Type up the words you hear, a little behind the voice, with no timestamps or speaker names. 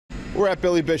We're at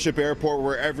Billy Bishop Airport,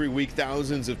 where every week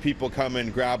thousands of people come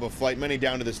and grab a flight, many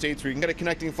down to the States, where you can get a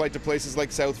connecting flight to places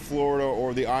like South Florida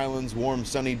or the island's warm,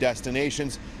 sunny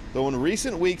destinations. Though in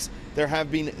recent weeks, there have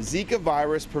been Zika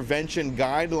virus prevention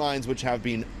guidelines which have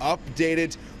been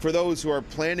updated for those who are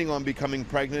planning on becoming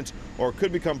pregnant or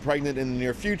could become pregnant in the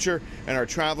near future and are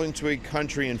traveling to a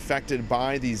country infected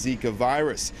by the Zika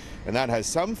virus. And that has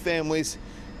some families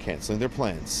canceling their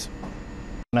plans.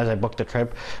 As I booked the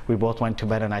trip, we both went to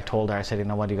bed and I told her, I said, you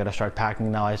know what, you got to start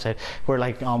packing now. I said, we're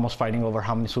like almost fighting over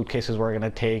how many suitcases we're going to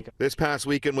take. This past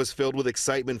weekend was filled with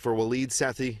excitement for Waleed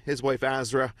Sethi, his wife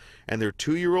Azra, and their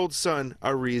 2-year-old son,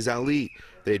 Ariz Ali.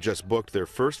 They had just booked their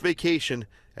first vacation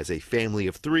as a family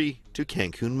of 3 to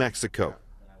Cancun, Mexico.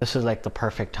 This is like the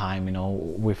perfect time, you know,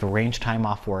 we've arranged time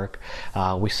off work,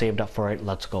 we saved up for it,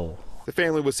 let's go. The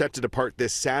family was set to depart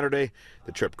this Saturday.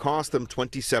 The trip cost them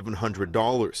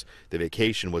 $2,700. The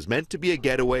vacation was meant to be a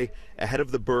getaway ahead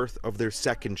of the birth of their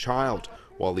second child.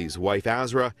 Waleed's wife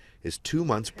Azra is 2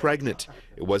 months pregnant.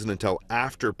 It wasn't until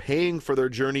after paying for their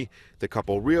journey the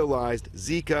couple realized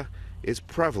Zika is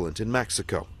prevalent in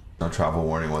Mexico. No travel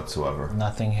warning whatsoever.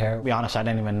 Nothing here. To be honest, I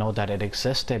didn't even know that it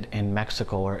existed in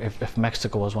Mexico, or if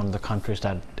Mexico was one of the countries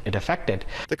that it affected.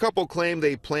 The couple claimed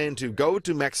they planned to go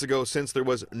to Mexico since there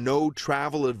was no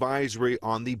travel advisory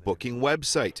on the booking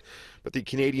website. But the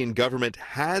Canadian government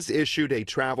has issued a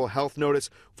travel health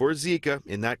notice for Zika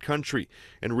in that country.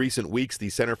 In recent weeks, the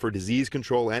Centre for Disease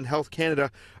Control and Health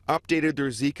Canada updated their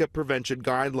Zika prevention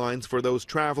guidelines for those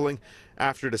traveling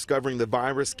after discovering the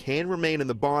virus can remain in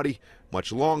the body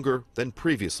much longer than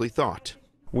previously thought.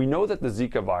 We know that the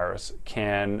Zika virus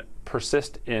can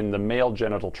persist in the male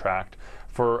genital tract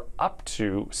for up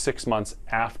to 6 months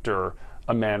after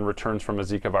a man returns from a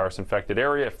Zika virus infected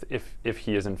area if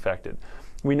he is infected.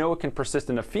 We know it can persist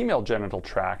in a female genital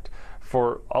tract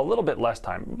for a little bit less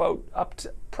time, about up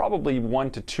to probably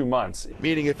 1 to 2 months.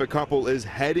 Meaning if a couple is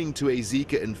heading to a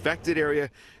Zika infected area,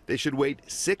 they should wait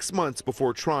 6 months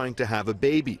before trying to have a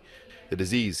baby. The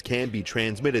disease can be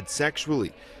transmitted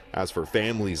sexually. As for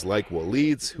families like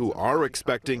Waleed's who are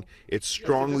expecting, it's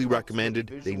strongly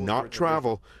recommended they not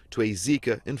travel to a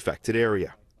Zika infected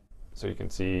area. So you can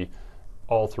see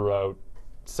all throughout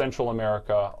Central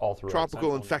America, all throughout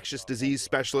Tropical infectious disease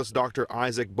specialist Dr.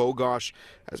 Isaac Bogosh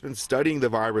has been studying the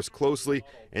virus closely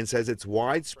and says it's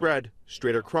widespread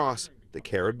straight across the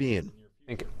Caribbean. I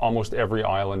think almost every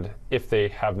island, if they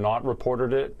have not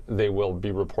reported it, they will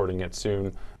be reporting it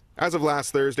soon. As of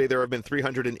last Thursday, there have been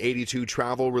 382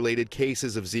 travel-related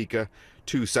cases of Zika,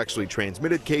 2 sexually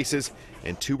transmitted cases,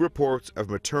 and 2 reports of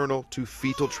maternal to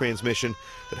fetal transmission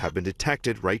that have been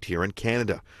detected right here in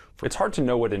Canada. It's hard to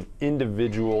know what an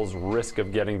individual's risk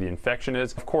of getting the infection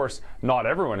is. Of course, not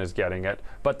everyone is getting it,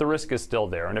 but the risk is still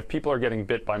there. And if people are getting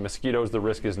bit by mosquitoes, the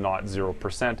risk is not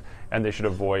 0%, and they should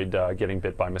avoid getting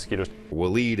bit by mosquitoes.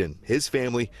 Waleed and his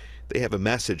family, they have a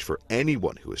message for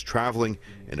anyone who is traveling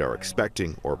and are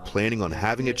expecting or planning on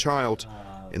having a child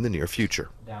in the near future.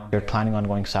 If you're planning on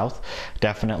going south,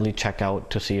 definitely check out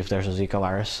to see if there's a Zika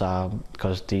virus,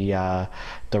 because the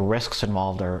risks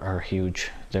involved are huge.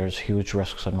 There's huge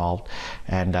risks involved,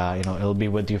 and you know, it'll be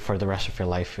with you for the rest of your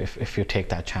life if you take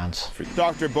that chance.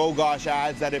 Dr. Bogosh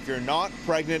adds that if you're not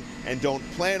pregnant and don't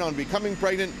plan on becoming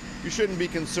pregnant, you shouldn't be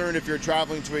concerned if you're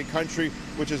traveling to a country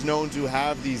which is known to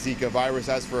have the Zika virus.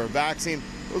 As for a vaccine,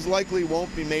 those likely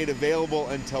won't be made available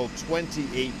until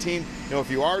 2018. Now,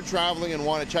 if you are traveling and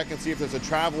want to check and see if there's a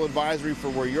travel advisory for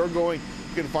where you're going,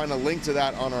 you can find a link to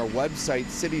that on our website,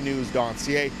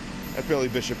 citynews.ca. At Billy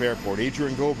Bishop Airport,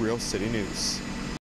 Adrian Gabriel, City News.